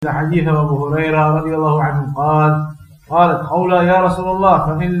حديث أبو هريرة رضي الله عنه قالت خولة يا رسول الله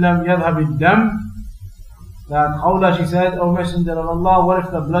فإن لم يذهب الدم. That Khawla, she said, O Messenger of Allah, what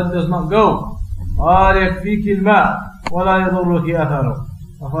if the blood does not go? قال يكفيك الماء ولا يضرك أثره.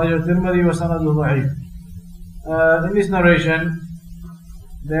 أخرجه الترمذي وسنده ضعيف. In this narration,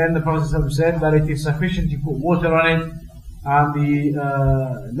 then the Prophet said that it is sufficient to put water on it, and the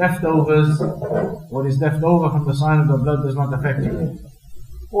leftovers, what is left over from the sign of the blood, does not affect you.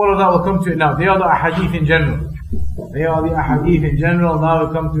 All of that will come to it now. They are the ahadith in general. They are the ahadith in general. Now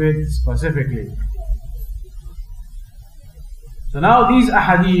we come to it specifically. So now these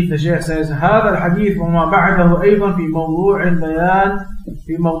ahadith, the Shaykh says, هذا الحديث وما بعده أيضا في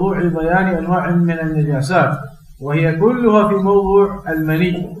موضوع بيان أنواع من النجاسات وهي كلها في موضوع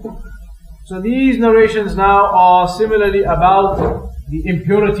المني. So these narrations now are similarly about the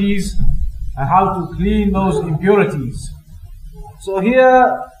impurities and how to clean those impurities. So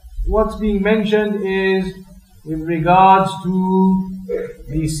here what's being mentioned is with regards to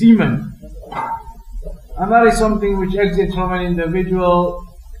the semen. And that is something which exits from an individual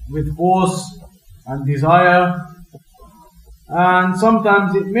with force and desire. And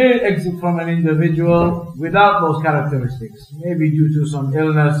sometimes it may exit from an individual without those characteristics. Maybe due to some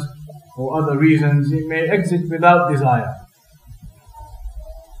illness or other reasons, it may exit without desire.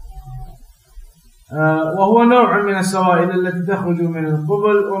 وهو نوع من السوائل التي تخرج من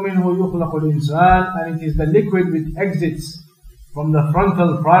القبل ومنه يخلق الإنسان, and it is the liquid which exits from the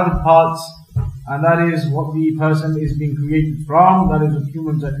frontal private parts, and that is what the person is being created from, that is what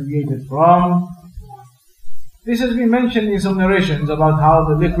humans are created from. This has been mentioned in some narrations about how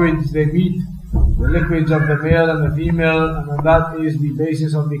the liquids, they meet, the liquids of the male and the female, and that is the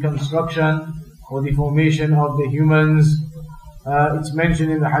basis of the construction or the formation of the humans. It's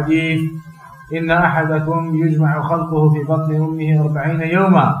mentioned in the hadith, إِنَّ أَحَدَكُمْ يُجْمَعُ خَلْقُهُ فِي بَطْنِ أُمِّهِ 40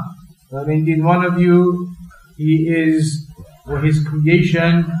 يَوْمًا. That indeed one of you, his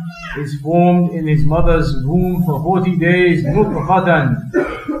creation is formed in his mother's womb for 40 days, نُطْفَةً,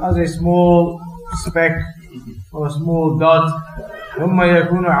 as a small speck or a small dot. ثُمَّ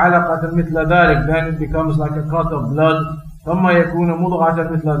يَكُونُ عَلَقَةً مِثْلَ ذَلك, then it becomes like a clot of blood. ثُمَّ يَكُونُ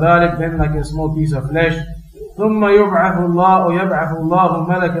مُضْغَةً مِثْلَ ذَلك, then like a small piece of flesh. ثم يبعث الله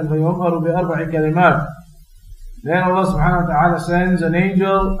ملكا فيؤمر بأربع كلمات. Then Allah subhanahu wa ta'ala sends an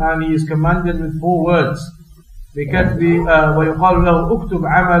angel and he is commanded with 4 words. ويقال له اكتب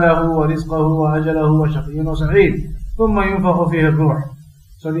عمله ورزقه وأجله وشقي وسعيد ثم ينفخ فيه الروح.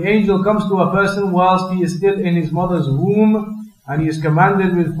 So the angel comes to a person whilst he is still in his mother's womb, and he is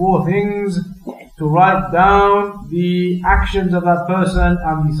commanded with 4 things: to write down the actions of that person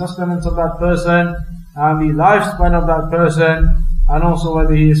and the sustenance of that person and the lifespan of that person, and also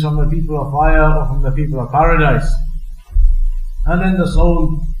whether he is from the people of fire or from the people of paradise. And then the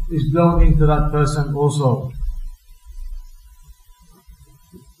soul is blown into that person also.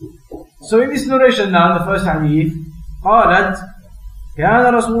 So in this narration now, the first hadith, قالت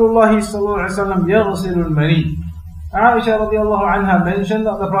كان رسول الله صلى الله عليه وسلم يغسل المني. Aisha radiallahu anha mentioned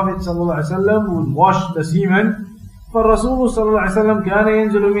that the Prophet صلى الله عليه وسلم would wash the semen. فالرسول صلى الله عليه وسلم كان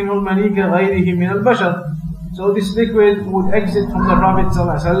ينزل منه المني كغيره من البشر. So this liquid would exit from the Prophet صلى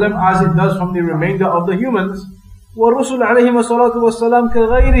الله عليه وسلم as it does from the remainder of the humans. والرسل عليهم الصلاة والسلام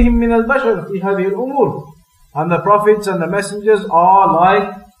كغيرهم من البشر في هذه الأمور. And the prophets and the messengers are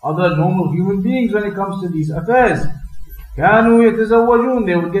like other normal human beings when it comes to these affairs. كانوا يتزوجون,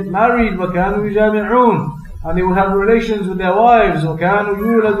 they would get married. وكانوا يجامعون, and they would have relations with their wives. وكانوا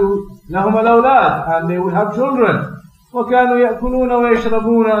يولد لهم الأولاد, and they would have children. وكانوا يأكلون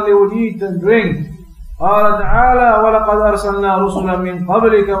ويشربون, and they would eat and drink. قال تعالى ولقد أرسلنا رسلا من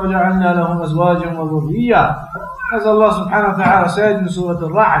قبلك وجعلنا لهم أزواجا وذرية. As Allah subhanahu wa ta'ala said in Surah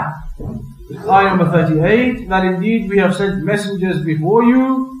Al-Ra'd, ayah number 38, that indeed we have sent messengers before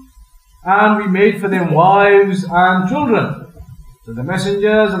you, and we made for them wives and children. So the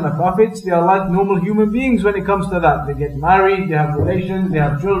messengers and the prophets, they are like normal human beings when it comes to that. They get married, they have relations, they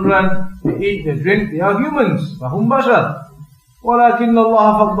have children, they eat, they drink, they are humans. فهم بشر. ولكن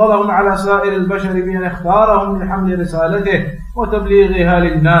الله فضلهم على سائر البشر بأن اختارهم لحمل رسالته وتبليغها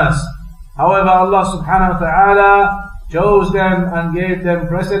للناس. However, Allah subhanahu wa ta'ala chose them and gave them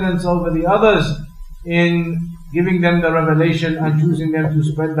precedence over the others in giving them the revelation and choosing them to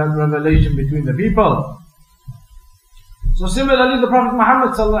spread that revelation between the people. So similarly, the Prophet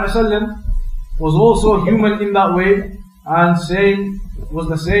Muhammad was also human in that way, and was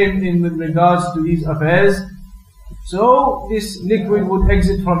the same in regards to these affairs. So this liquid would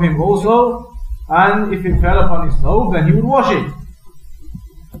exit from him also, and if it fell upon his thobe, then he would wash it.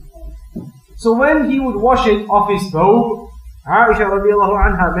 So when he would wash it off his thobe, Aisha radiallahu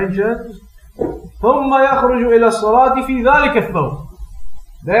anha mentions, ثم يخرج إلى الصلاة في ذلك الثوب.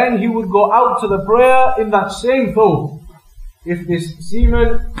 Then he would go out to the prayer in that same thobe. If this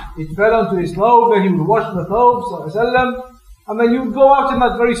semen, it fell onto his thobe, then he would wash the thobe, sallallahu, and then he would go out in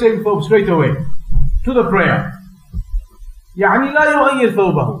that very same thobe straight away to the prayer. يعني لا يغير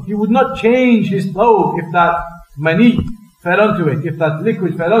ثوبه. He would not change his thobe if that mani fell onto it, if that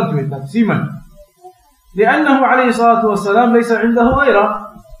liquid fell onto it, that semen. لأنه عليه الصلاة والسلام ليس عنده غيره.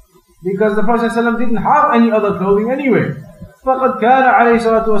 Because the Prophet ﷺ didn't have any other clothing anyway. فقد كان عليه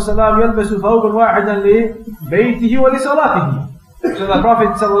الصلاة والسلام يلبس ثوبا واحدا لبيته ولصلاته. So the Prophet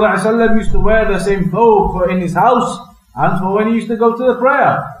ﷺ used to wear the same thobe for in his house and for when he used to go to the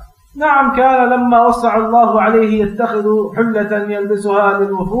prayer. نعم كان لما وسع الله عليه يتخذ حلة يلبسها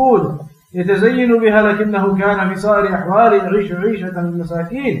للوفود يتزين بها لكنه كان في سائر أحواله يعيش عيشة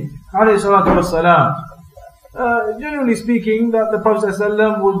المساكين عليه الصلاة والسلام. Generally speaking, that the Prophet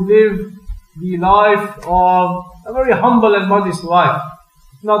ﷺ would live the life of a very humble and modest life.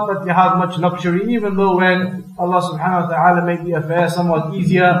 Not that he had much luxury, even though when Allah subhanahu wa ta'ala made the affair somewhat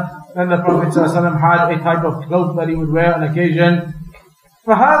easier, then the Prophet ﷺ had a type of cloth that he would wear on occasion.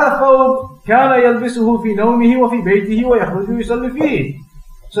 فهذا الثوب كان يلبسه في نومه وفي بيته ويخرج يصلي فيه.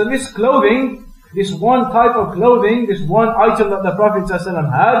 So this clothing, this one type of clothing, this one item that the Prophet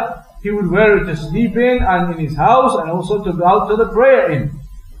ﷺ had, he would wear it to sleep in and in his house and also to go out to the prayer in.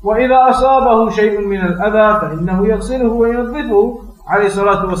 وإذا أصابه شيء من الأذى فإنه يغسله وينظفه عليه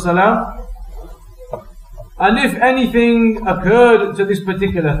الصلاة والسلام. And if anything occurred to this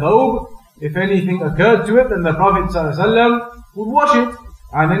particular thobe, if anything occurred to it, then the Prophet ﷺ would wash it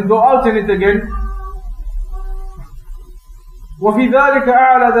and then go out in it again. وفي ذلك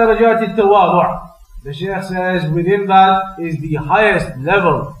أعلى درجات التواضع. The Shaykh says within that is the highest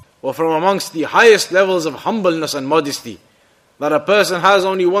level, or from amongst the highest levels of humbleness and modesty, that a person has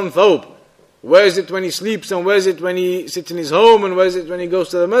only one thobe, wears it when he sleeps and wears it when he sits in his home and wears it when he goes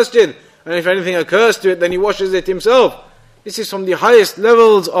to the masjid, and if anything occurs to it then he washes it himself. This is from the highest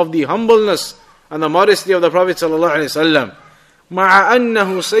levels of the humbleness and the modesty of the Prophet ﷺ. مع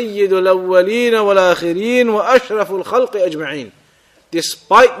أنه سيد الأولين والآخرين وأشرف الخلق أجمعين.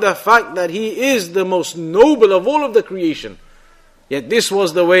 Despite the fact that he is the most noble of all of the creation, yet this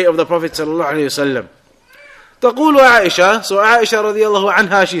was the way of the Prophet ﷺ. تقول عائشة, so Aisha رضي الله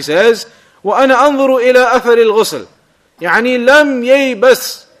عنها, she says, وأنا أنظر إلى أثر الغسل يعني لم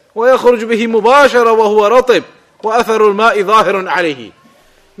ييبس ويخرج به مباشرة وهو رطب وأثر الماء ظاهر عليه.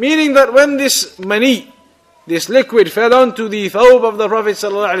 Meaning that when this mani, this liquid fell onto the thobe of the Prophet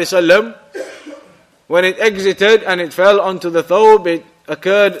ﷺ, when it exited and it fell onto the thobe, it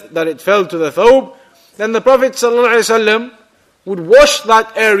occurred that it fell to the thobe, then the Prophet ﷺ would wash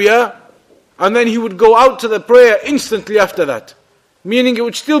that area and then he would go out to the prayer instantly after that. Meaning it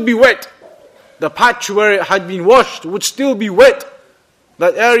would still be wet. The patch where it had been washed would still be wet.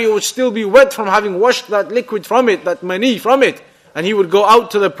 That area would still be wet from having washed that liquid from it, that mani from it. And he would go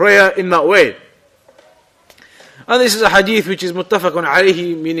out to the prayer in that way. And this is a hadith which is muttafaqun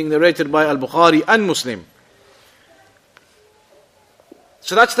alayhi, meaning narrated by Al-Bukhari and Muslim.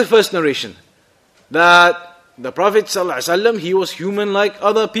 So that's the first narration. That the Prophet ﷺ, he was human like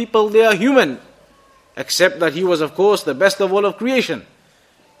other people, they are human. Except that he was, of course, the best of all of creation.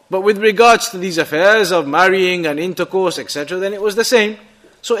 But with regards to these affairs of marrying and intercourse, etc., then it was the same.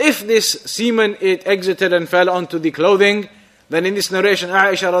 So if this semen, it exited and fell onto the clothing, then in this narration,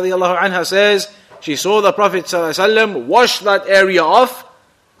 Aisha radiallahu anha says, she saw the Prophet ﷺ wash that area off,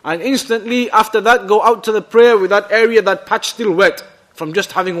 and instantly after that go out to the prayer with that area, that patch still wet, from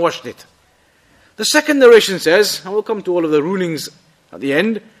just having washed it. The second narration says, and we'll come to all of the rulings at the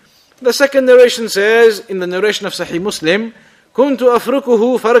end. The second narration says, in the narration of Sahih Muslim, كنت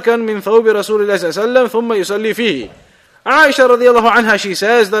أفركه فركا من ثوب رسول الله صلى الله عليه وسلم ثم يصلي فيه. Aisha radiallahu anha, she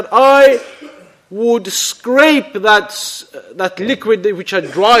says that I would scrape that liquid which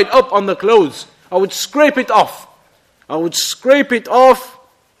had dried up on the clothes. I would scrape it off. I would scrape it off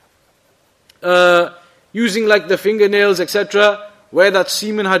using like the fingernails, etc. Where that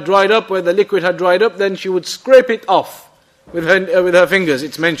semen had dried up, where the liquid had dried up, then she would scrape it off with her fingers,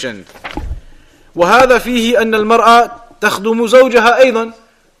 it's mentioned. وهذا فيه أن المرأة تخدم زوجها أيضا.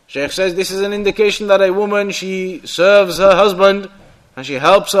 Shaykh says this is an indication that a woman, she serves her husband, and she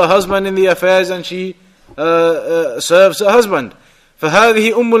helps her husband in the affairs, and she serves her husband.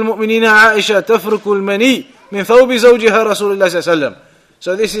 فهذه أم المؤمنين عائشة تفرك المني من ثوب زوجها رسول الله صلى الله عليه وسلم.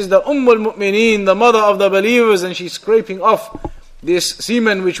 So this is the al-Mu'mineen, the mother of the believers, and she's scraping off this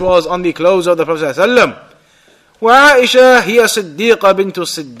semen which was on the clothes of the Prophet ﷺ. وعائشة هي صديقة بنت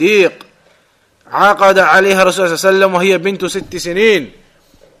الصديق. عقد عليها رسول الله صلى الله عليه وسلم وهي بنت 6 سنين.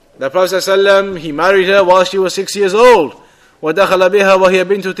 The Prophet ﷺ, he married her while she was 6 years old. ودخل بها وهي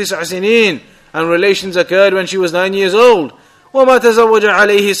بنت 9 سنين. And relations occurred when she was 9 years old. وما تزوج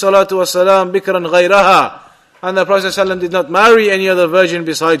عليه الصلاة والسلام بكرا غيرها. And the Prophet ﷺ did not marry any other virgin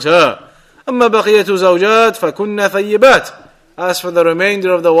besides her. أما بقية زوجات فكن ثيبات. As for the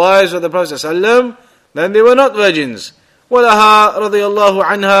remainder of the wives of the Prophet ﷺ, then they were not virgins. ولها رضي الله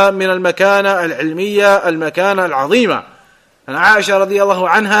عنها من المكانة العلمية المكانة العظيمة. And Aisha رضي الله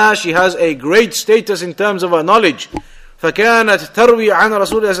عنها, she has a great status in terms of her knowledge. فكانت تروي عن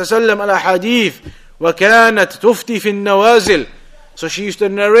رسول الله صلى الله عليه وسلم الأحاديث وكانت تفتي في النوازل. So she used to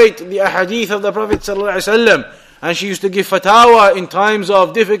narrate the ahadith of the Prophet صلى الله عليه وسلم, and she used to give fatwa in times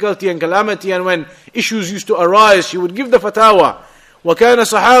of difficulty and calamity, and when issues used to arise, she would give the fatwa. وكان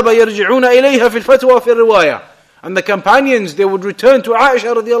الصحابة يرجعون إليها في الفتوى في الرواية. And the companions, they would return to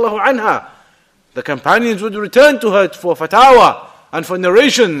Aisha رضي الله عنها. The companions would return to her for fatwa and for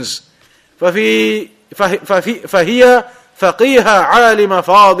narrations. فهي فقيهة عالمة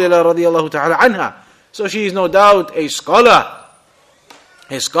فاضلة رضي الله تعالى عنها. So she is no doubt a scholar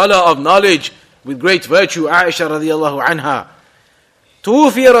of knowledge with great virtue, Aisha رضي الله عنها.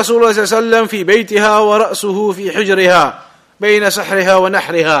 توفي رسول الله صلى الله عليه وسلم في بيتها ورأسه في حجرها بين سحرها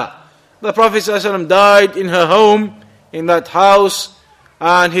ونحرها. The Prophet صلى الله عليه وسلم died in her home, in that house,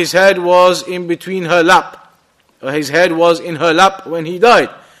 and his head was in between her lap. His head was in her lap when he died.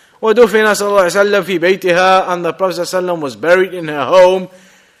 ودفن صلى الله عليه وسلم في بيتها, and the Prophet صلى الله عليه وسلم was buried in her home.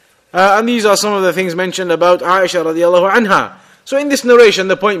 And these are some of the things mentioned about Aisha radiallahu anha. So in this narration,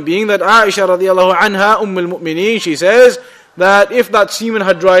 the point being that Aisha radiallahu anha, al-Mu'mineen, she says that if that semen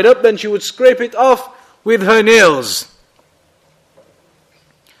had dried up, then she would scrape it off with her nails.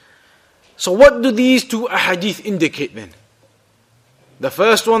 So what do these two ahadith indicate then? The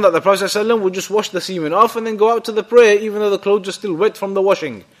first one, that the Prophet ﷺ would just wash the semen off and then go out to the prayer even though the clothes are still wet from the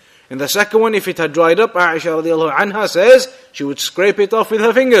washing. And the second one, if it had dried up, Aisha radiallahu anha says she would scrape it off with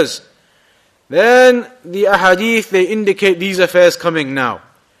her fingers. Then the ahadith, they indicate these affairs coming now.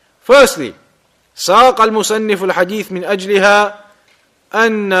 Firstly, ساق المصنف الحديث من أجلها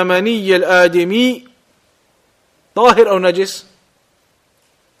أن مني الآدمي طاهر أو نجس؟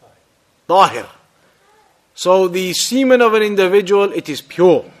 طاهر. So the semen of an individual, it is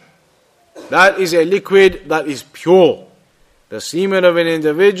pure. That is a liquid that is pure. The semen of an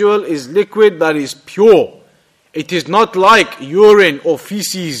individual is liquid that is pure. It is not like urine or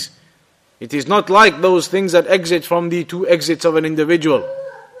feces. It is not like those things that exit from the two exits of an individual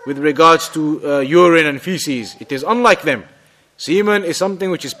with regards to urine and feces. It is unlike them. Semen is something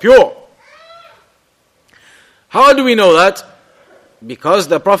which is pure. How do we know that? Because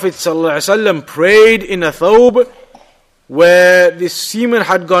the Prophet ﷺ prayed in a thawb where this semen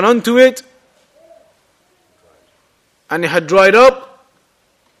had gone onto it and it had dried up,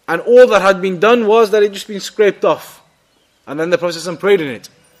 and all that had been done was that it just been scraped off, and then the Prophet ﷺ prayed in it,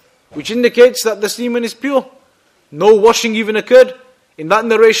 which indicates that the semen is pure. No washing even occurred. In that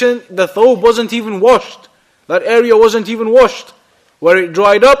narration, the thawb wasn't even washed. That area wasn't even washed. Where it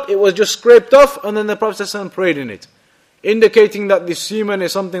dried up, it was just scraped off, and then the Prophet ﷺ prayed in it, indicating that the semen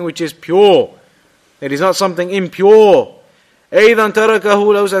is something which is pure. It is not something impure. أيضا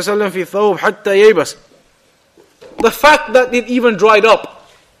تركه له صلى الله عليه وسلم في الثوب حتى ييبس. The fact that it even dried up,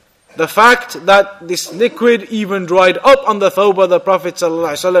 the fact that this liquid even dried up on the thawb of the Prophet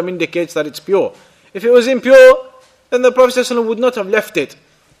ﷺ indicates that it's pure. If it was impure, then the Prophet ﷺ would not have left it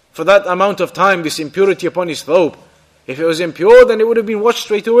for that amount of time, this impurity upon his thawb. If it was impure, then it would have been washed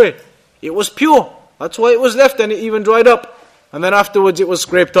straight away. It was pure. That's why it was left and it even dried up. And then afterwards it was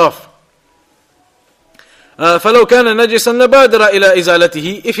scraped off. فَلَوْ كَانَ نَجِسًا لَبَادَرَ إِلَىٰ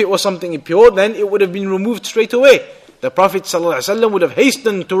إِزَالَتِهِ. If it was something impure, then it would have been removed straight away. The Prophet ﷺ would have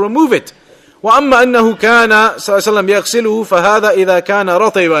hastened to remove it. وَأَمَّا أَنَّهُ كَانَ صلى الله عليه وسلم يغسله فَهَذَا إِذَا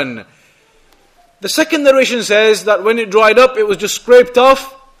كَانَ رَطِبًا. The second narration says that when it dried up, it was just scraped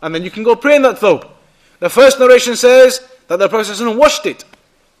off, and then you can go pray in that thawb. The first narration says that the Prophet ﷺ washed it.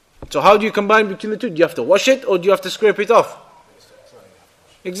 So how do you combine between the two? Do you have to wash it or do you have to scrape it off?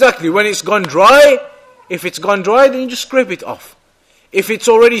 Exactly. When it's gone dry, if it's gone dry, then you just scrape it off. If it's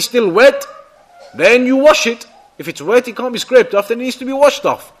already still wet, then you wash it. If it's wet, it can't be scraped off, then it needs to be washed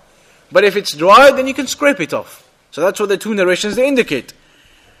off. But if it's dry, then you can scrape it off. So that's what the two narrations they indicate.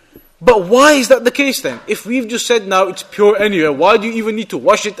 But why is that the case then? If we've just said now it's pure anyway, why do you even need to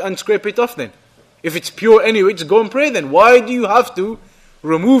wash it and scrape it off then? If it's pure anyway, just go and pray then. Why do you have to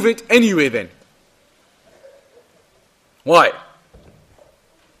remove it anyway then? Why?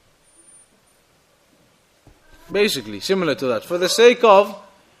 Basically, similar to that. For the sake of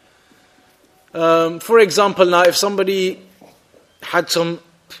For example, now if somebody had some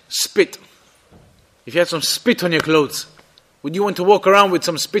spit, if you had some spit on your clothes, would you want to walk around with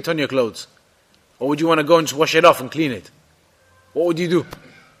some spit on your clothes? Or would you want to go and just wash it off and clean it? What would you do?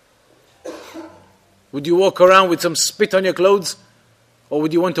 Would you walk around with some spit on your clothes? Or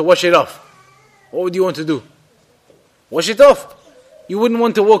would you want to wash it off? What would you want to do? Wash it off. You wouldn't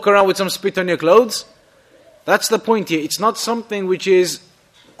want to walk around with some spit on your clothes. That's the point here. It's not something which is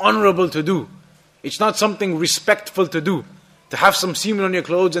honorable to do. It's not something respectful to do. To have some semen on your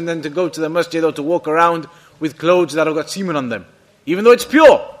clothes and then to go to the masjid or to walk around with clothes that have got semen on them. Even though it's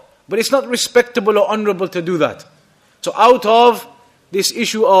pure. But it's not respectable or honorable to do that. So out of this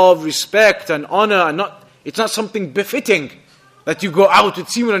issue of respect and honor, and it's not something befitting that you go out with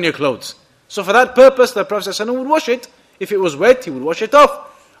semen on your clothes. So for that purpose, the Prophet ﷺ would wash it. If it was wet, he would wash it off.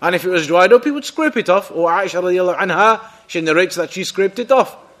 And if it was dried up, he would scrape it off. Or Aisha radiallahu anha, she narrates that she scraped it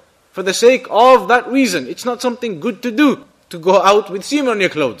off. For the sake of that reason. It's not something good to do, to go out with semen on your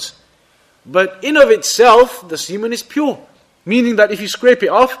clothes. But in of itself, the semen is pure. Meaning that if you scrape it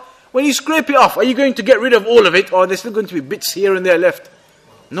off, when you scrape it off, are you going to get rid of all of it? Or are there still going to be bits here and there left?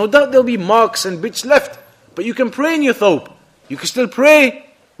 No doubt there'll be marks and bits left. But you can pray in your thobe. You can still pray,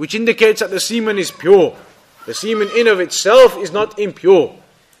 which indicates that the semen is pure. The semen in of itself is not impure.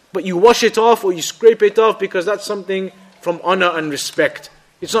 But you wash it off or you scrape it off because that's something from honor and respect.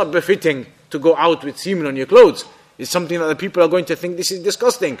 It's not befitting to go out with semen on your clothes. It's something that the people are going to think this is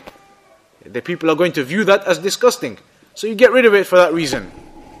disgusting. The people are going to view that as disgusting. So you get rid of it for that reason.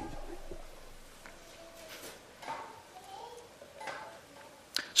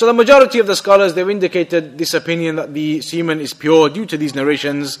 So the majority of the scholars, they've indicated this opinion that the semen is pure due to these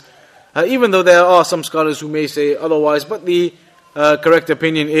narrations. Even though there are some scholars who may say otherwise, but the correct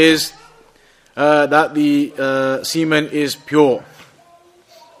opinion is that the semen is pure.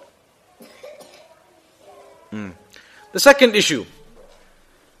 The second issue.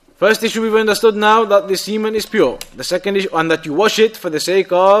 First issue we've understood now that the semen is pure. The second issue, and that you wash it for the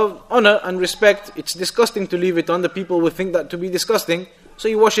sake of honor and respect. It's disgusting to leave it on. The people will think that to be disgusting. So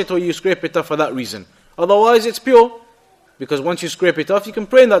you wash it or you scrape it off for that reason. Otherwise it's pure. Because once you scrape it off, you can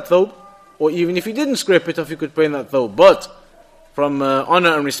pray in that thobe. Or even if you didn't scrape it off, you could pray in that thobe. But from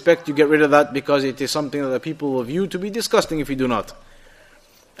honor and respect, you get rid of that because it is something that the people will view to be disgusting if you do not.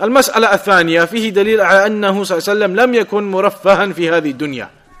 المسألة الثانية فيه دليل على أنه صلى الله عليه وسلم لم يكن مرفها في هذه الدنيا.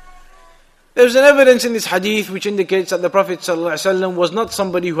 There's an evidence in this hadith which indicates that the Prophet ﷺ was not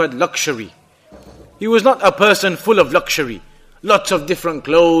somebody who had luxury. He was not a person full of luxury. Lots of different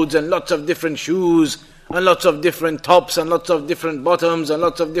clothes and lots of different shoes and lots of different tops and lots of different bottoms and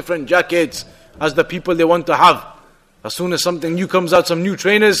lots of different jackets as the people they want to have. As soon as something new comes out, some new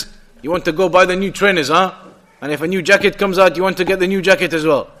trainers, you want to go buy the new trainers, huh? And if a new jacket comes out, you want to get the new jacket as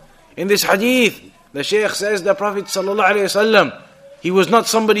well. In this hadith, the Shaykh says the Prophet ﷺ, he was not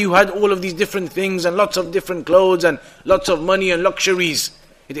somebody who had all of these different things and lots of different clothes and lots of money and luxuries.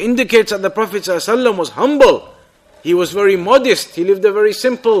 It indicates that the Prophet ﷺ was humble. He was very modest. He lived a very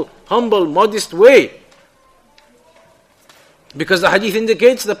simple, humble, modest way. Because the hadith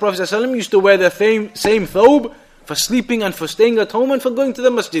indicates the Prophet ﷺ used to wear the same thobe for sleeping and for staying at home and for going to the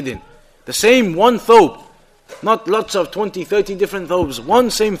masjid in. The same one thobe. Not lots of 20, 30 different thobes.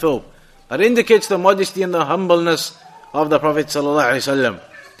 One same thobe. That indicates the modesty and the humbleness of the Prophet ﷺ.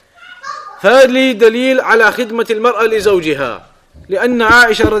 Thirdly, دليل على خدمة المرأة لزوجها. لأن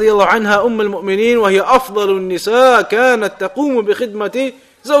عائشة رضي الله عنها أم المؤمنين وهي أفضل النساء كانت تقوم بخدمة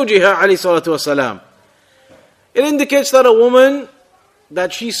زوجها عليه الصلاة والسلام. It indicates that a woman,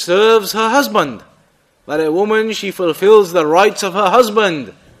 that she serves her husband. That a woman, she fulfills the rights of her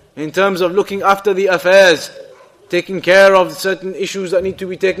husband in terms of looking after the affairs, taking care of certain issues that need to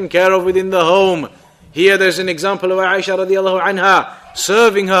be taken care of within the home. Here there's an example of Aisha radiallahu anha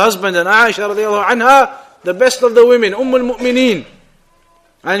serving her husband, and Aisha radiallahu anha, the best of the women, al-Mu'mineen.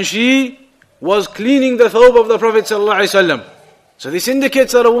 And she was cleaning the thobe of the Prophet sallallahu alaihi wasallam. So this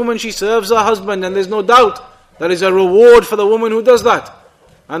indicates that a woman, she serves her husband, and there's no doubt there is a reward for the woman who does that.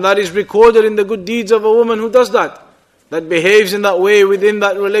 And that is recorded in the good deeds of a woman who does that. That behaves in that way within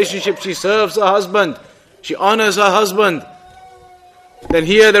that relationship. She serves her husband. She honors her husband. Then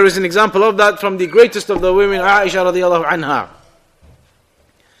here there is an example of that from the greatest of the women, Aisha radiallahu anha.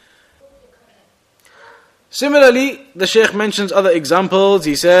 Similarly, the Shaykh mentions other examples.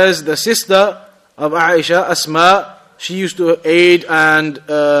 He says the sister of Aisha, Asma, she used to aid and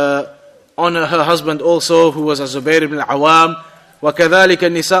honor her husband also, who was Zubayr ibn al-Awam. وَكَذَلِكَ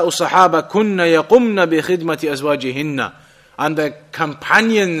النِّسَاءُ الصَّحَابَةِ كُنَّ يَقُمْنَ بِخِدْمَةِ أَزْوَاجِهِنَّ. And the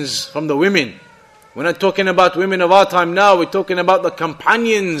companions from the women. We're not talking about women of our time now, we're talking about the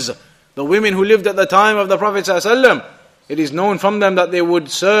companions, the The women who lived at the time of the Prophet ﷺ, it is known from them that they would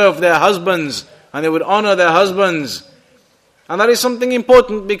serve their husbands and they would honor their husbands. And that is something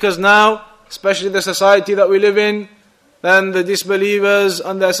important, because now, especially the society that we live in, then the disbelievers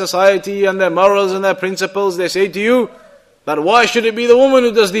and their society and their morals and their principles, they say to you that why should it be the woman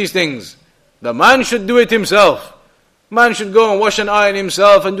who does these things? The man should do it himself. Man should go and wash and iron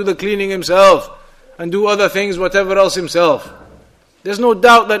himself and do the cleaning himself and do other things, whatever else himself. There's no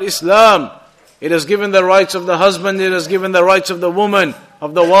doubt that Islam, it has given the rights of the husband, it has given the rights of the woman,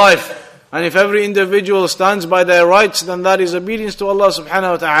 of the wife. And if every individual stands by their rights, then that is obedience to Allah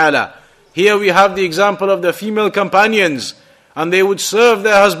subhanahu wa ta'ala. Here we have the example of the female companions, and they would serve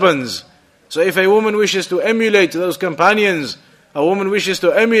their husbands. So if a woman wishes to emulate those companions, a woman wishes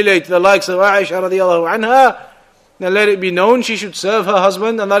to emulate the likes of Aisha radiallahu anha, then let it be known she should serve her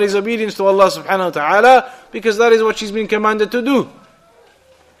husband, and that is obedience to Allah subhanahu wa ta'ala, because that is what she's been commanded to do.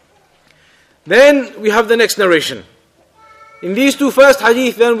 Then we have the next narration. In these two first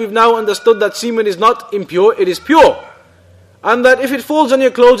hadith, then we've now understood that semen is not impure, it is pure. And that if it falls on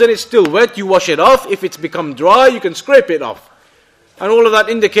your clothes and it's still wet, you wash it off. If it's become dry, you can scrape it off. And all of that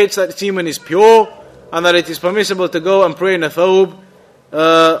indicates that semen is pure, and that it is permissible to go and pray in a thawb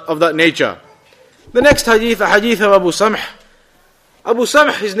of that nature. The next hadith, a hadith of Abu Samh. Abu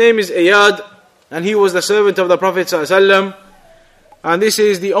Samh, his name is Iyad, and he was the servant of the Prophet ﷺ. And this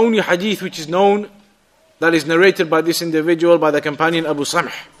is the only hadith which is known that is narrated by this individual, by the companion Abu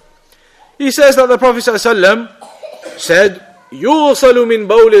Samh. He says that the Prophet ﷺ said, يُوصَلُ مِنْ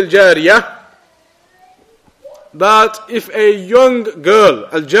بَوْلِ الْجَارِيَةِ, that if a young girl,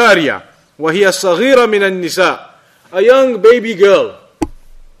 al-jariyah, وَهِيَ الصَّغِيرَ مِنَ النِّسَاءِ, a young baby girl,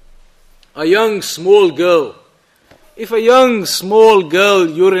 a young small girl, if a young small girl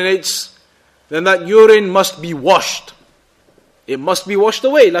urinates, then that urine must be washed. It must be washed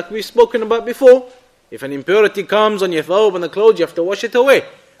away, like we've spoken about before. If an impurity comes on your thawb and the clothes, you have to wash it away.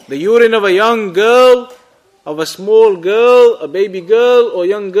 The urine of a young girl, of a small girl, a baby girl or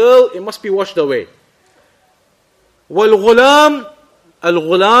young girl, it must be washed away. Wal-ghulam,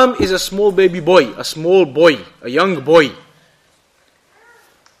 al-ghulam is a small baby boy, a small boy, a young boy.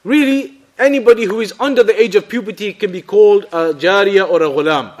 Really, anybody who is under the age of puberty can be called a jariyah or a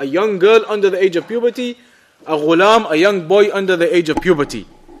ghulam. A young girl under the age of puberty, a ghulam, a young boy under the age of puberty.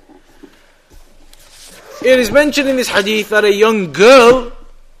 It is mentioned in this hadith that a young girl,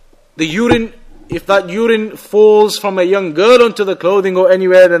 the urine, if that urine falls from a young girl onto the clothing or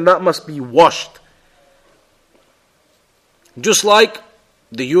anywhere, then that must be washed. Just like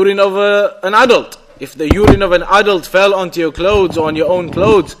the urine of an adult. If the urine of an adult fell onto your clothes or on your own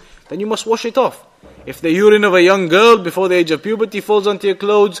clothes, then you must wash it off. If the urine of a young girl before the age of puberty falls onto your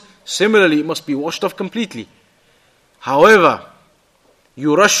clothes, similarly it must be washed off completely. However,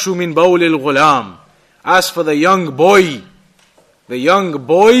 يُرَشُّ مِنْ بَوْلِ الْغُلَامِ, as for the young boy,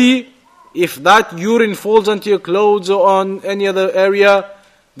 if that urine falls onto your clothes or on any other area,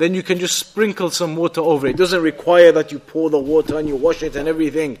 then you can just sprinkle some water over it. It doesn't require that you pour the water and you wash it and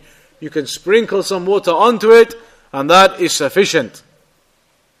everything. You can sprinkle some water onto it, and that is sufficient.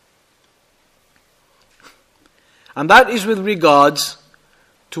 And that is with regards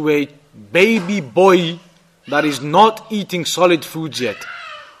to a baby boy that is not eating solid foods yet.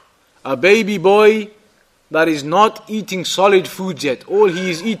 A baby boy that is not eating solid foods yet. All he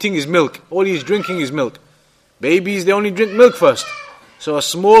is eating is milk. All he is drinking is milk. Babies, they only drink milk first. So a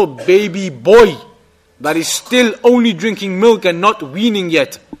small baby boy that is still only drinking milk and not weaning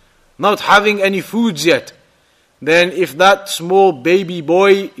yet, not having any foods yet, then if that small baby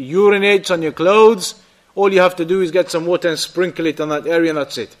boy urinates on your clothes, all you have to do is get some water and sprinkle it on that area, and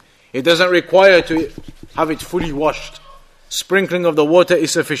that's it. It doesn't require to have it fully washed. Sprinkling of the water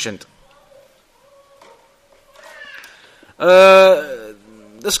is sufficient. The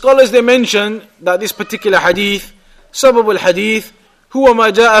scholars, they mention that this particular hadith, سبب الحديث هو ما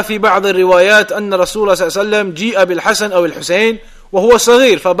جاء في بعض الروايات أن رسول الله صلى الله عليه وسلم جيء بالحسن أو الحسين وهو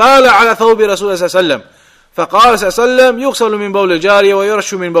صغير فبال على ثوب رسول الله صلى الله عليه وسلم فقال صلى الله عليه وسلم يغسل من بول الجارية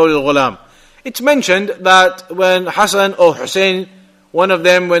ويرش من بول الغلام. It's mentioned that when Hassan or Hussein, one of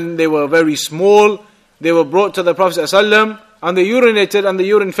them, when they were very small, they were brought to the Prophet ﷺ, and they urinated, and the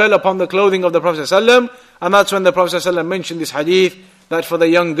urine fell upon the clothing of the Prophet ﷺ, and that's when the Prophet ﷺ mentioned this hadith, that for the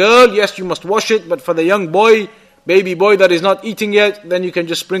young girl, yes, you must wash it, but for the young boy, baby boy that is not eating yet, then you can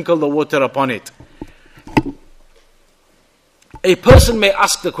just sprinkle the water upon it. A person may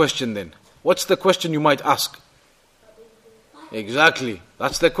ask the question then. What's the question you might ask? Exactly,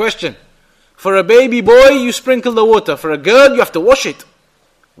 that's the question. For a baby boy, you sprinkle the water. For a girl, you have to wash it.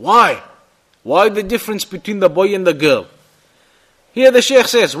 Why? Why the difference between the boy and the girl? Here the Shaykh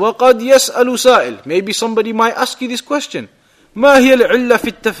says, وَقَدْ يَسْأَلُ سَائِلٌ. Maybe somebody might ask you this question. مَا هِيَ الْعِلَّةِ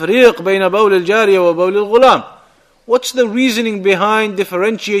فِي التَّفْرِيقِ بَيْنَ بَوْلِ الْجَارِيَةِ وَبَوْلِ الْغُلَامِ. What's the reasoning behind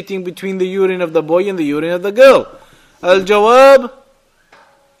differentiating between the urine of the boy and the urine of the girl? Al-Jawab,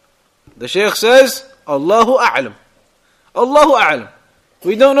 the Shaykh says, Allahu A'lam. Allahu A'lam.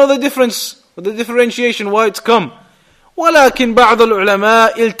 We don't know the difference, the differentiation, why it's come. وَلَكِنْ بَعْضَ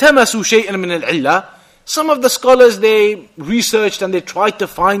الْعُلَمَاءِ الْتَمَسُوا شَيْئًا مِنَ الْعِلَّةِ. Some of the scholars, they researched and they tried to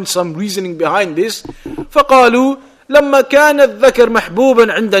find some reasoning behind this. فَقَالُوا لَمَّا كَانَ الذَّكَرْ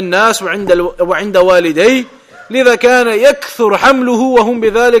مَحْبُوبًا عِنْدَ النَّاسِ وعند والديه لذا كان يكثر حمله وهم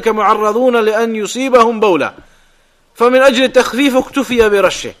بذلك معرضون لأن يصيبهم بولا فمن أجل التخفيف اكتفي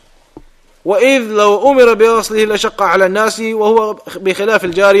برشه وإذ لو أمر بغسله لشق على الناس وهو بخلاف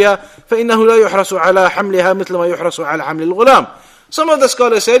الجارية فإنه لا يحرص على حملها مثل ما يحرص على حمل الغلام. Some of the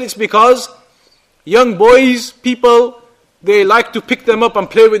scholars said it's because young boys, people, they like to pick them up and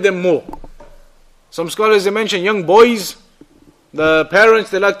play with them more. Some scholars, they mention young boys, the parents,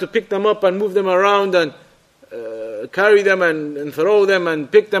 they like to pick them up and move them around and carry them and throw them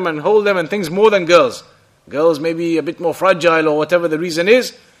and pick them and hold them and things more than girls. Girls may be a bit more fragile or whatever the reason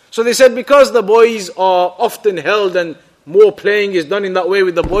is. So they said because the boys are often held and more playing is done in that way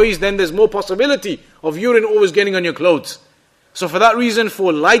with the boys, then there's more possibility of urine always getting on your clothes. So for that reason,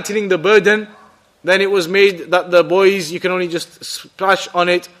 for lightening the burden, then it was made that the boys, you can only just splash on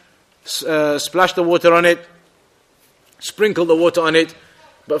it, splash the water on it, sprinkle the water on it.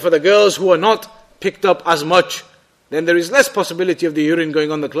 But for the girls who are not picked up as much, then there is less possibility of the urine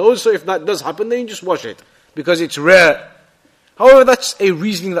going on the clothes. So if that does happen, then you just wash it, because it's rare. However, that's a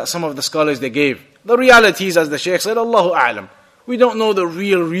reasoning that some of the scholars they gave. The reality is, as the Shaykh said, Allahu A'lam. We don't know the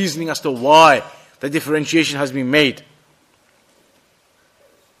real reasoning as to why the differentiation has been made.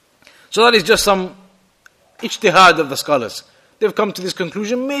 So that is just some ijtihad of the scholars. They've come to this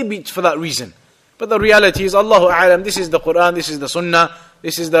conclusion, maybe it's for that reason. But the reality is, Allahu A'lam, this is the Quran, this is the Sunnah,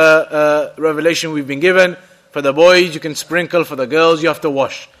 this is the revelation we've been given. For the boys, you can sprinkle. For the girls, you have to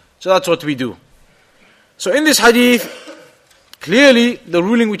wash. So that's what we do. So in this hadith, clearly the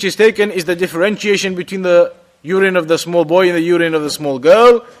ruling which is taken is the differentiation between the urine of the small boy and the urine of the small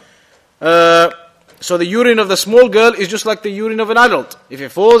girl. So the urine of the small girl is just like the urine of an adult. If it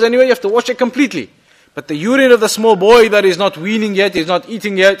falls anywhere, you have to wash it completely. But the urine of the small boy that is not weaning yet, is not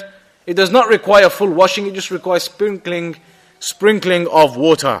eating yet, it does not require full washing, it just requires sprinkling of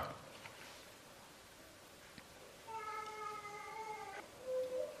water.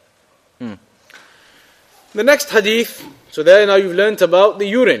 The next hadith, so there now you've learnt about the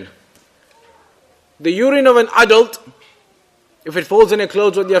urine. The urine of an adult, if it falls in your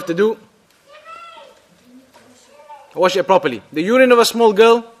clothes, what do you have to do? Wash it properly. The urine of a small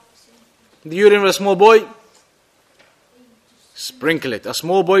girl, the urine of a small boy, sprinkle it. A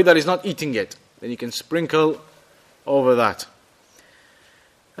small boy that is not eating yet, then you can sprinkle over that.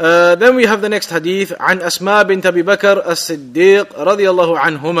 Then we have the next hadith. عن أسماء بنت أبي بكر الصديق رضي الله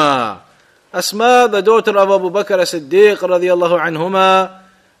عنهما. Asma, the daughter of Abu Bakr as-Siddiq radiyallahu anhuma,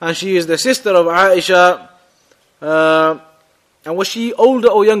 and she is the sister of Aisha. And was she older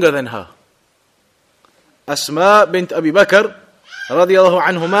or younger than her? Asma bint Abi Bakr radiyallahu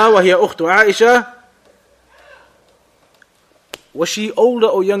anhuma, wa hiya ukhtu Aisha. Was she older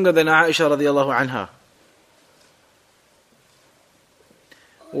or younger than Aisha radiyallahu anha?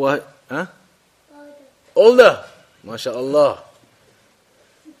 Older. MashaAllah.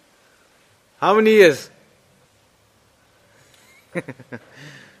 How many years?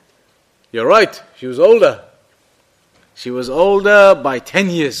 You're right, she was older. She was older by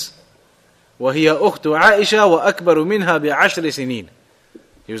 10 years. وَهِيَ أُخْتُ عَائِشَةَ وَأَكْبَرُ مِنْهَا بِعَشْرِ سِنِينَ.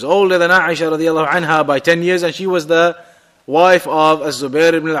 She was older than Aisha radiallahu anha by 10 years, and she was the wife of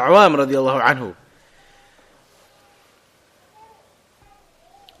Az-Zubair ibn al-Awwam radiallahu anhu.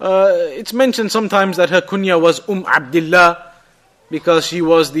 It's mentioned sometimes that her kunya was Abdullah, because she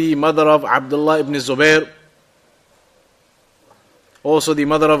was the mother of Abdullah ibn Zubair, also the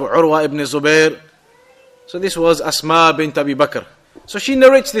mother of Urwa ibn Zubair. So this was Asma bint Abi Bakr. So she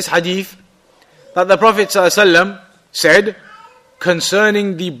narrates this hadith that the Prophet ﷺ said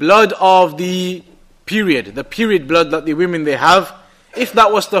concerning the blood of the period blood that the women they have, if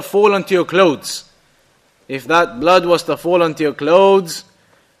that was to fall onto your clothes, if that blood was to fall onto your clothes,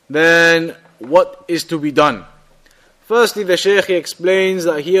 then what is to be done? Firstly, the Shaykh explains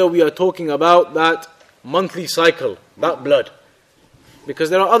that here we are talking about that monthly cycle, that blood. Because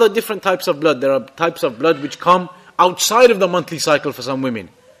there are other different types of blood. There are types of blood which come outside of the monthly cycle for some women.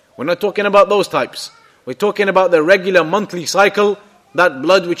 We're not talking about those types. We're talking about the regular monthly cycle, that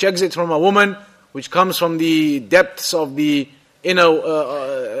blood which exits from a woman, which comes from the depths of the inner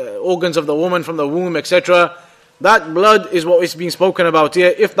organs of the woman from the womb, etc. That blood is what is being spoken about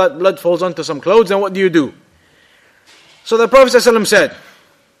here. If that blood falls onto some clothes, then what do? So the Prophet ﷺ said,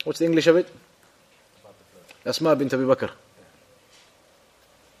 what's the English of it? Asma bint Abi Bakr.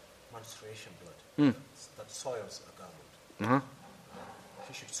 Menstruation blood. That soils a garment.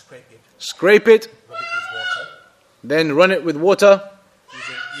 She should scrape it, rub it with water, then run it with water,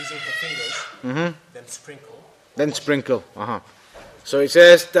 using her fingers, then sprinkle. So it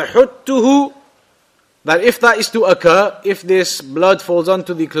says تَحُتُّهُ, that if that is to occur, if this blood falls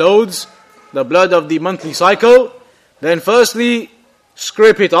onto the clothes, the blood of the monthly cycle, then firstly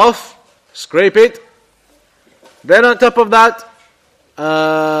scrape it off, then on top of that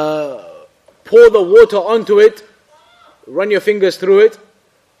pour the water onto it, run your fingers through it,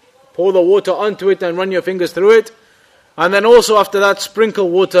 pour the water onto it and run your fingers through it, and then also after that sprinkle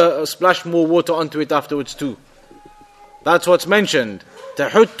water, splash more water onto it afterwards too. That's what's mentioned.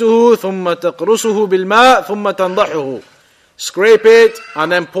 تَحُتُّهُ ثُمَّ تَقْرُصُهُ بِالْمَاءِ ثُمَّ تَنْضَحُهُ. Scrape it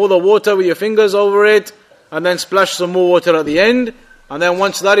and then pour the water with your fingers over it and then splash some more water at the end, and then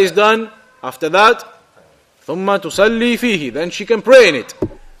once that is done, after that ثُمَّ تُصَلِّي فِيهِ, then she can pray in it.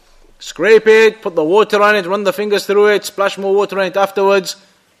 Scrape it, put the water on it, run the fingers through it, splash more water on it afterwards,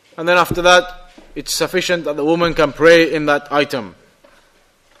 and then after that it's sufficient that the woman can pray in that item.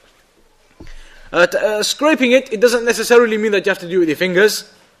 Scraping it doesn't necessarily mean that you have to do it with your fingers.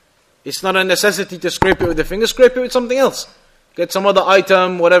 It's not a necessity to scrape it with the fingers. Scrape it with something else. Get some other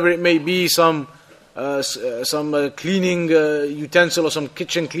item, whatever it may be, some cleaning utensil or some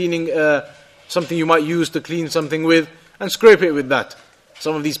kitchen cleaning, something you might use to clean something with, and scrape it with that.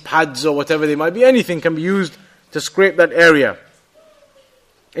 Some of these pads or whatever they might be, anything can be used to scrape that area.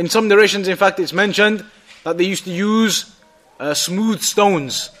 In some narrations, in fact, it's mentioned that they used to use smooth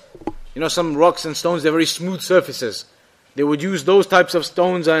stones. You know, some rocks and stones, they're very smooth surfaces. They would use those types of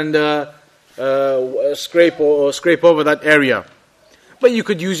stones and scrape over that area. But you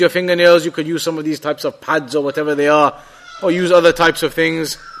could use your fingernails, you could use some of these types of pads or whatever they are, or use other types of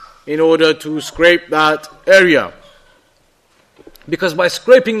things in order to scrape that area. Because by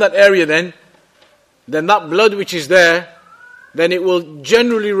scraping that area then that blood which is there, then it will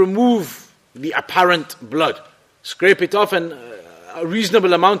generally remove the apparent blood. Scrape it off and a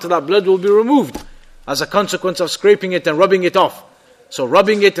reasonable amount of that blood will be removed as a consequence of scraping it and rubbing it off. So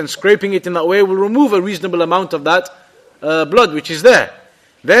rubbing it and scraping it in that way will remove a reasonable amount of that blood which is there.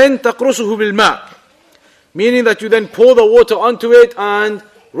 Then تَقْرُصُهُ بِالْمَاءِ, meaning that you then pour the water onto it and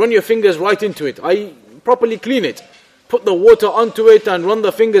run your fingers right into it. Properly clean it. Put the water onto it and run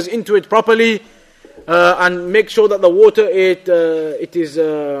the fingers into it properly, and make sure that the water it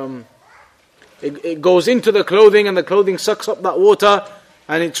goes into the clothing and the clothing sucks up that water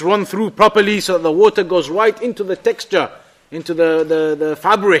and it's run through properly so that the water goes right into the texture, into the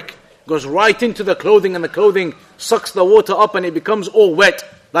fabric, goes right into the clothing and the clothing sucks the water up and it becomes all wet,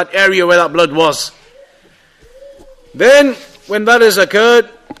 that area where that blood was. Then when that has occurred,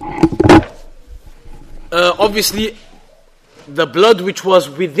 obviously the blood which was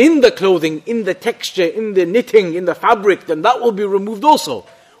within the clothing, in the texture, in the knitting, in the fabric, then that will be removed also.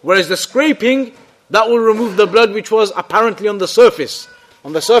 Whereas the scraping, that will remove the blood which was apparently on the surface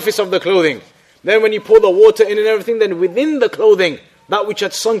of the clothing. Then when you pour the water in and everything, then within the clothing, that which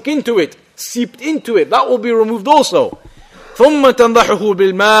had sunk into it, seeped into it, that will be removed also. ثُمَّ تَنْضَحُهُ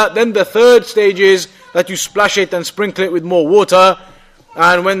بِالْمَاءِ, then the third stage is that you splash it and sprinkle it with more water.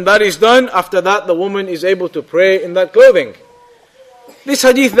 And when that is done, after that the woman is able to pray in that clothing. This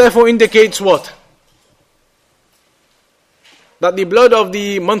hadith therefore indicates what? That the blood of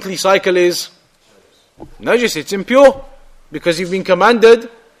the monthly cycle is najis, it's impure. Because you've been commanded,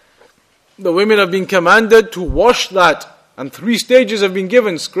 the women have been commanded to wash that. And 3 stages have been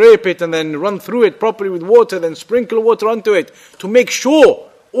given: scrape it and then run through it properly with water, then sprinkle water onto it, to make sure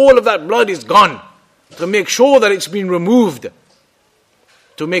all of that blood is gone. To make sure that it's been removed.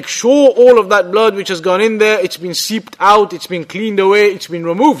 To make sure all of that blood which has gone in there, it's been seeped out, it's been cleaned away, it's been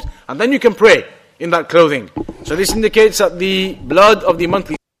removed. And then you can pray in that clothing. So this indicates that the blood of the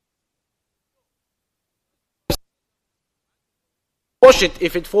monthly, wash it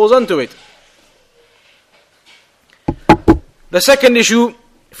if it falls onto it. The second issue,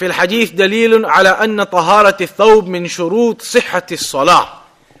 في الحديث دليل على أن طهارة الثوب من شروط صحة الصلاة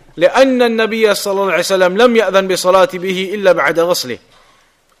لأن النبي صلى الله عليه وسلم لم يأذن بصلاة به إلا بعد غسله.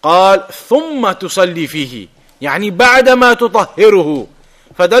 قال ثم تصلي فيه، يعني بعدما تطهره.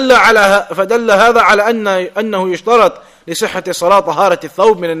 فدل هذا على أنه يشترط لصحة الصلاة طهارة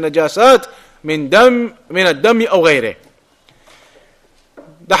الثوب من النجاسات من الدم أو غيره.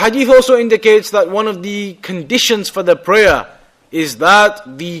 The hadith also indicates that one of the conditions for the prayer is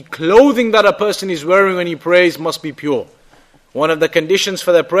that the clothing that a person is wearing when he prays must be pure. One of the conditions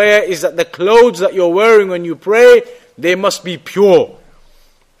for the prayer is that the clothes that you're wearing when you pray, they must be pure.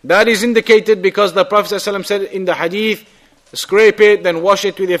 That is indicated because the Prophet ﷺ said in the hadith, scrape it, then wash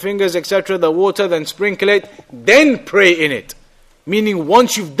it with your fingers, etc., the water, then sprinkle it, then pray in it. Meaning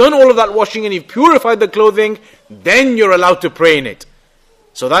once you've done all of that washing and you've purified the clothing, then you're allowed to pray in it.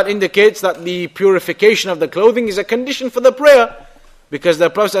 So that indicates that the purification of the clothing is a condition for the prayer, because the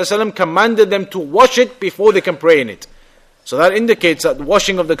Prophet ﷺ commanded them to wash it before they can pray in it. So that indicates that the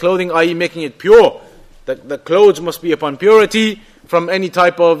washing of the clothing, i.e. making it pure, that the clothes must be upon purity from any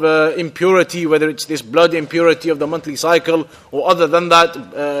type of impurity, whether it's this blood impurity of the monthly cycle, or other than that,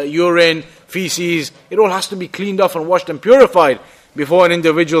 urine, feces. It all has to be cleaned off and washed and purified before an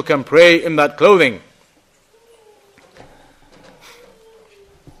individual can pray in that clothing.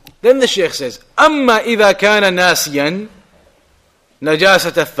 Then the Shaykh says, أما إذا كان ناسيا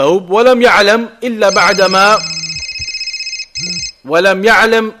نجاسة الثوب ولم يعلم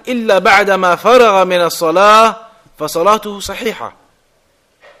إلا بعدما فرغ من الصلاة فصلاته صحيحة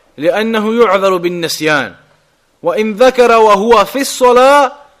لأنه يعذر بالنسيان وإن ذكر وهو في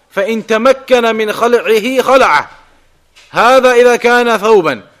الصلاة فإن تمكن من خلعه خلعه هذا إذا كان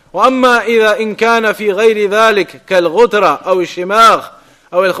ثوبا وأما إن كان في غير ذلك كالغترة أو الشماغ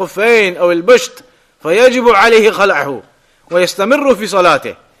أو الخفين أو البشت فيجب عليه خلعه ويستمر في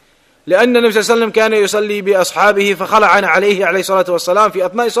صلاته لأن النبي صلى الله عليه وسلم كان يصلي بأصحابه فخلعنا عليه الصلاة والسلام في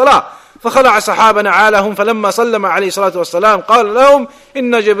أثناء الصلاة فخلع الصحابة نعالهم فلما سلم عليه الصلاة والسلام قال لهم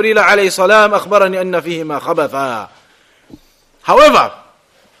إن جبريل عليه السلام أخبرني أن فيهما خبثا. However,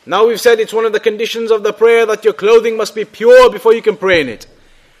 now we've said it's one of the conditions of the prayer that your clothing must be pure before you can pray in it.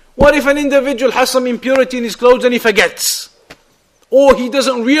 What if an individual has some impurity in his clothes and he forgets? Or he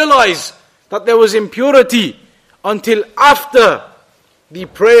doesn't realize that there was impurity until after the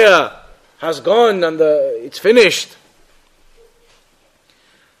prayer has gone and it's finished.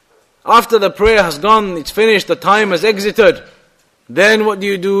 After the prayer has gone, it's finished, the time has exited. Then what do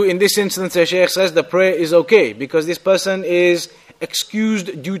you do? In this instance, the Shaykh says the prayer is okay because this person is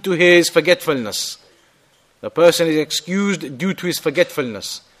excused due to his forgetfulness. The person is excused due to his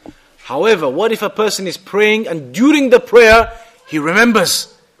forgetfulness. However, what if a person is praying and during the prayer he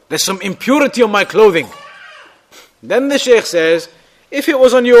remembers there's some impurity on my clothing? Then the Shaykh says, if it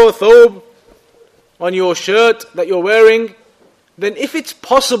was on your thobe, on your shirt that you're wearing, then if it's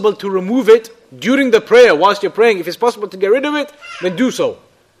possible to remove it during the prayer, whilst you're praying, if it's possible to get rid of it, then do so.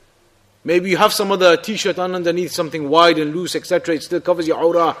 Maybe you have some other t-shirt on underneath, something wide and loose, etc. It still covers your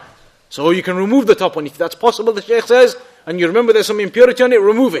awrah. So you can remove the top one. If that's possible, the Shaykh says, and you remember there's some impurity on it,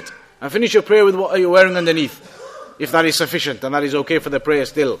 remove it. And finish your prayer with what you're wearing underneath. If that is sufficient, and that is okay for the prayer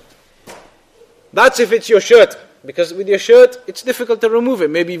still. That's if it's your shirt. Because with your shirt, it's difficult to remove it.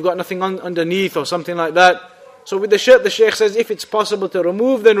 Maybe you've got nothing on underneath or something like that. So with the shirt, the Shaykh says, if it's possible to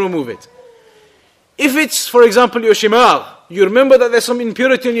remove, then remove it. If it's, for example, your shimar, you remember that there's some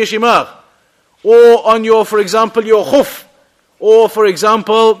impurity in your shimar, or on your, for example, your khuf, or for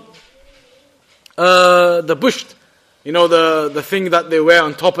example, the busht, you know, the thing that they wear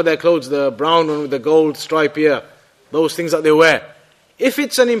on top of their clothes, the brown one with the gold stripe here, those things that they wear. If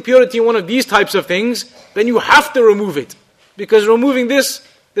it's an impurity in one of these types of things, then you have to remove it. Because removing this,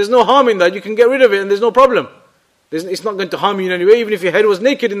 there's no harm in that. You can get rid of it and there's no problem. It's not going to harm you in any way, even if your head was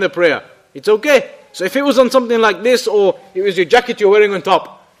naked in the prayer. It's okay. So if it was on something like this, or it was your jacket you're wearing on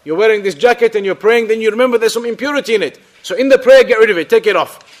top, you're wearing this jacket and you're praying, then you remember there's some impurity in it. So in the prayer, get rid of it, take it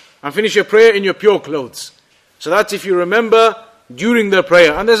off, and finish your prayer in your pure clothes. So that's if you remember during the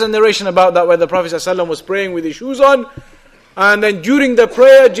prayer. And there's a narration about that where the Prophet ﷺ was praying with his shoes on, and then during the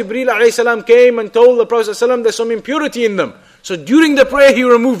prayer, Jibreel alayhi salam came and told the Prophet ﷺ there's some impurity in them. So during the prayer, he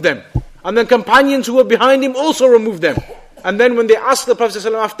removed them. And then companions who were behind him also removed them. And then when they asked the Prophet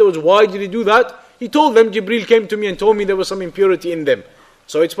ﷺ afterwards, why did he do that? He told them, Jibreel came to me and told me there was some impurity in them.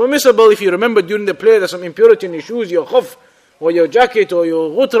 So it's permissible if you remember during the prayer there's some impurity in your shoes, your khuf, or your jacket, or your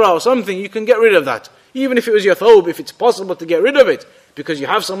ghutra, or something, you can get rid of that. Even if it was your thobe, if it's possible to get rid of it, because you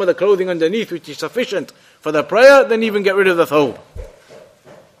have some of the clothing underneath which is sufficient for the prayer, then even get rid of the thobe.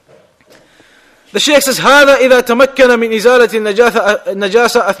 The Shaykh says, هذا إذا تمكن من إزالة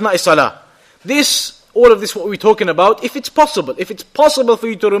النجاسة أثناء الصلاة. This, all of this what we're talking about, if it's possible for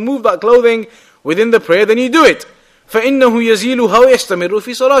you to remove that clothing within the prayer, then you do it. فإنه يزيلها ويستمر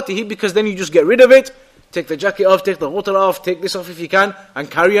في صلاته, because then you just get rid of it, take the jacket off, take the water off, take this off if you can,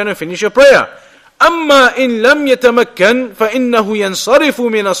 and carry on and finish your prayer. أما إن لم يتمكن فإنه ينصرف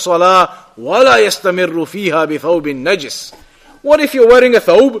من الصلاة ولا يستمر فيها بثوب نجس. What if you're wearing a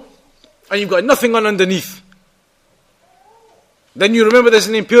thobe and you've got nothing on underneath? Then you remember there's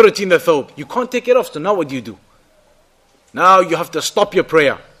an impurity in the thawb. You can't take it off, so now what do? Now you have to stop your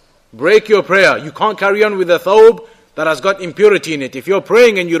prayer. Break your prayer. You can't carry on with a thawb that has got impurity in it. If you're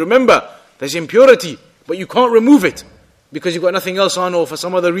praying and you remember there's impurity, but you can't remove it because you've got nothing else on or for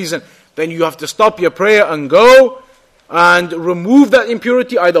some other reason, then you have to stop your prayer and go and remove that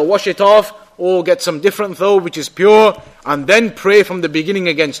impurity, either wash it off or get some different thawb which is pure, and then pray from the beginning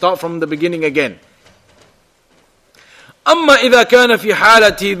again. Start from the beginning again. أما إذا كان في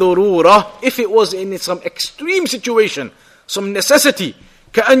حالة ضرورة, if it was in some extreme situation, some necessity,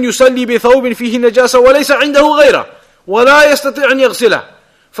 كأن يصلي بثوب فيه نجاسة وليس عنده غيره ولا يستطيع أن يغسله.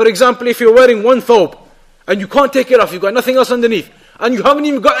 For example, if you're wearing one thawb and you can't take it off, you've got nothing else underneath, and you haven't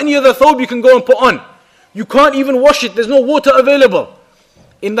even got any other thawb you can go and put on, you can't even wash it, there's no water available.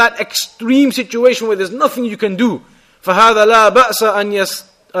 In that extreme situation where there's nothing you can do, فهذا لا بأس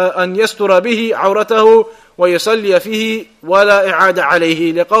أن يستر به عورته ويصلي فيه ولا إعادة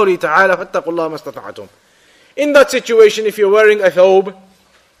عليه لقوله تعالى فاتقوا الله ما استطعتم. In that situation, if you're wearing a thawb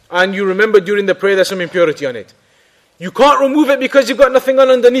and you remember during the prayer there's some impurity on it, you can't remove it because you've got nothing on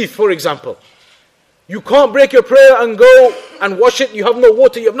underneath, for example. You can't break your prayer and go and wash it. You have no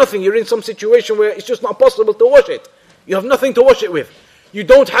water, you have nothing. You're in some situation where it's just not possible to wash it. You have nothing to wash it with. You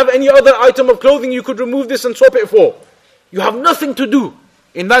don't have any other item of clothing you could remove this and swap it for. You have nothing to do.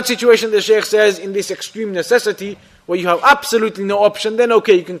 In that situation, the Shaykh says, in this extreme necessity, where you have absolutely no option, then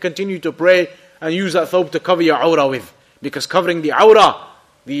okay, you can continue to pray and use that thawb to cover your awrah with. Because covering the awrah,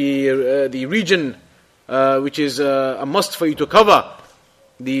 the region which is a must for you to cover,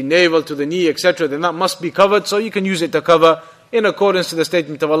 the navel to the knee, etc., then that must be covered, so you can use it to cover in accordance to the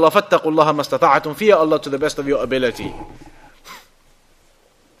statement of Allah, فَاتَّقُوا اللَّهَ مَا اسْتَطَعْتُمْ, fear Allah to the best of your ability.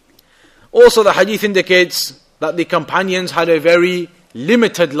 Also, the hadith indicates that the companions had a very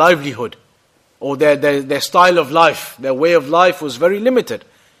limited livelihood, or their style of life, their way of life was very limited.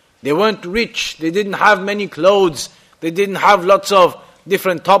 They weren't rich, they didn't have many clothes, they didn't have lots of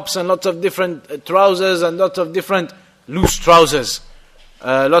different tops and lots of different trousers and lots of different loose trousers,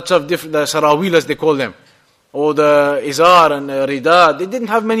 lots of different, the sarawil as they call them, or the izar and rida. They didn't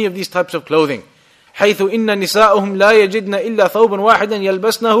have many of these types of clothing. حيث إن نساءهم لا يجدن إلا ثوبا واحدا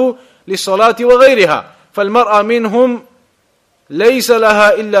يلبسنه للصلاة وغيرها فالمرأة منهم ليس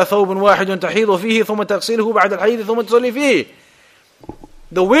لها إلا ثوب واحد تحيض فيه ثم تغسله بعد الحيض ثم تصلي فيه.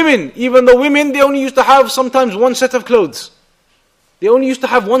 The women, even the women, they only used to have sometimes one set of clothes. They only used to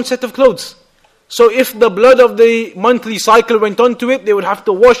have one set of clothes. So if the blood of the monthly cycle went onto it, they would have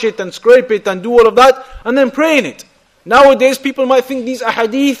to wash it and scrape it and do all of that and then pray in it. Nowadays people might think these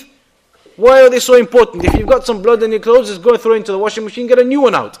ahadith, why are they so important? If you've got some blood in your clothes, just go and throw it into the washing machine, get a new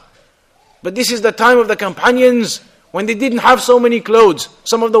one out. But this is the time of the companions when they didn't have so many clothes.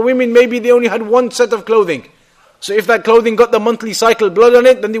 Some of the women, maybe they only had one set of clothing. So if that clothing got the monthly cycle blood on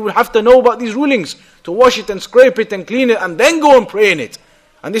it, then they would have to know about these rulings, to wash it and scrape it and clean it and then go and pray in it.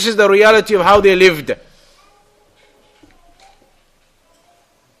 And this is the reality of how they lived.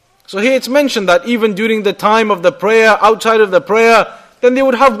 So here it's mentioned that even during the time of the prayer, outside of the prayer, then they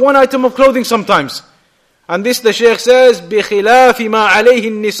would have one item of clothing sometimes. And this the Shaykh says, بِخِلَافِ مَا عَلَيْهِ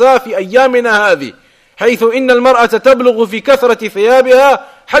النِّسَاءِ فِي أَيَّامِنَا هَذِهِ حيث إن المرأة تبلغ في كثرة ثيابها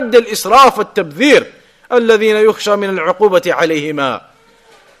حد الإسراف والتبذير الذين يخشى من العقوبة عليهما.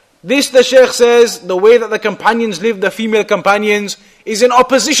 This the Shaykh says, the way that the companions lived, the female companions, is in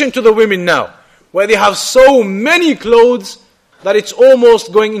opposition to the women now, where they have so many clothes that it's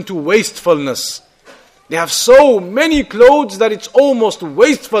almost going into wastefulness. They have so many clothes that it's almost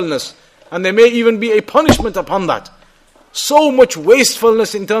wastefulness, and there may even be a punishment upon that. So much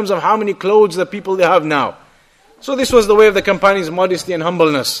wastefulness in terms of how many clothes the people they have now. So this was the way of the companions' modesty and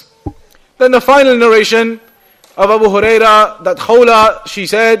humbleness. Then the final narration of Abu Hurairah, that Khawla, she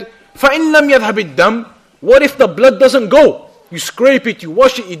said, فَإِن لَمْ يَذْهَبِ الدَّمْ, what if the blood doesn't go? You scrape it, you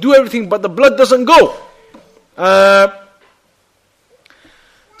wash it, you do everything, but the blood doesn't go.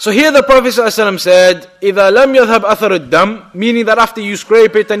 So here the Prophet ﷺ said, إِذَا لَمْ يَذْهَبْ أَثَرُ الدَّمْ, meaning that after you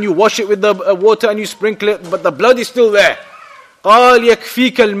scrape it and you wash it with the water and you sprinkle it, but the blood is still there. قَالْ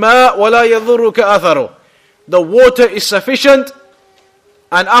يَكْفِيكَ الْمَاء وَلَا يَضُرُّكَ أَثَرُ. The water is sufficient,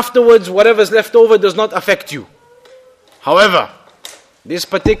 and afterwards whatever's left over does not affect you. However, this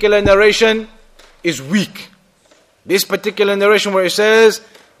particular narration is weak. This particular narration where it says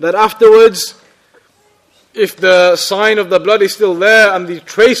that afterwards, if the sign of the blood is still there and the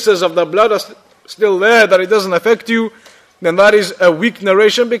traces of the blood are still there, that it doesn't affect you, then that is a weak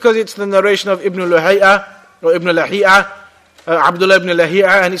narration, because it's the narration of Ibn Lahi'a, or Ibn Lahi'a, Abdullah ibn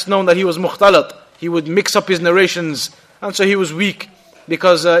Lahi'a, and it's known that he was mukhtalat. He would mix up his narrations, and so he was weak,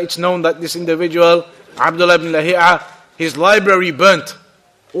 because it's known that this individual, Abdullah ibn Lahi'a, his library burnt.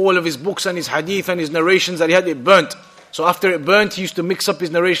 All of his books and his hadith and his narrations that he had, it burnt. So after it burnt, he used to mix up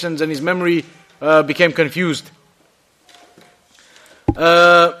his narrations and his memory became confused.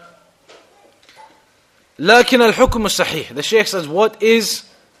 لكن الحكم الصحيح. The Shaykh says, what is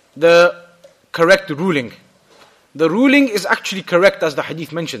the correct ruling? The ruling is actually correct as the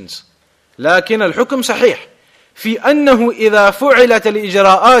hadith mentions. لكن الحكم صحيح في أنه إذا فعلت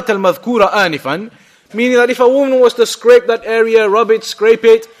الإجراءات المذكورة آنفا, meaning that if a woman was to scrape that area, rub it, scrape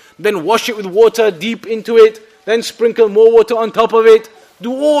it, then wash it with water deep into it, then sprinkle more water on top of it,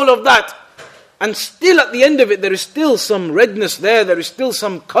 do all of that, and still at the end of it there is still some redness there is still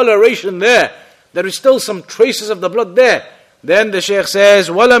some coloration there is still some traces of the blood there, then the Shaykh says,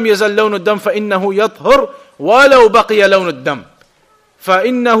 وَلَمْ يَزَلْ لَوْنُ الدَّمْ فَإِنَّهُ يَطْهُرُ وَلَوْ بَقِيَ لَوْنُ الدَّمْ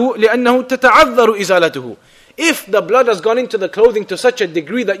لأنه تتعذر إزالته. If the blood has gone into the clothing to such a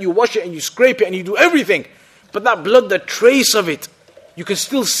degree that you wash it and you scrape it and you do everything, but that blood, the trace of it, you can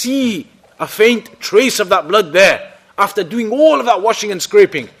still see a faint trace of that blood there after doing all of that washing and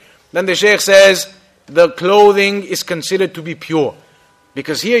scraping, then the Shaykh says the clothing is considered to be pure.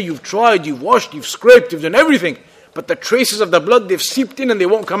 Because here you've tried, you've washed, you've scraped, you've done everything, but the traces of the blood, they've seeped in and they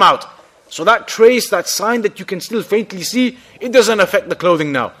won't come out. So that trace, that sign that you can still faintly see, it doesn't affect the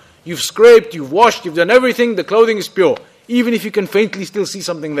clothing now. You've scraped, you've washed, you've done everything, the clothing is pure. Even if you can faintly still see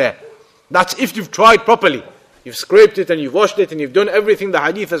something there. That's if you've tried properly. You've scraped it and you've washed it and you've done everything the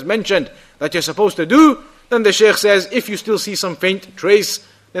hadith has mentioned that you're supposed to do, then the Shaykh says, if you still see some faint trace,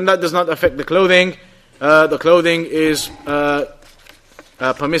 then that does not affect the clothing. The clothing is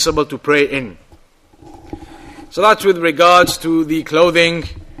permissible to pray in. So that's with regards to the clothing,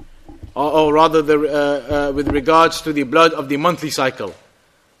 or rather with regards to the blood of the monthly cycle.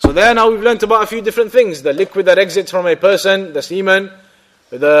 So there now we've learnt about a few different things. The liquid that exits from a person, the semen,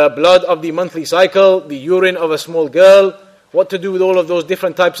 the blood of the monthly cycle, the urine of a small girl, what to do with all of those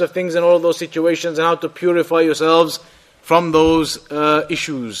different types of things in all of those situations, and how to purify yourselves from those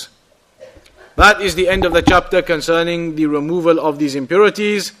issues. That is the end of the chapter concerning the removal of these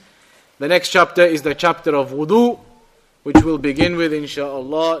impurities. The next chapter is the chapter of wudu, which we'll begin with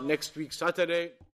inshaAllah next week Saturday.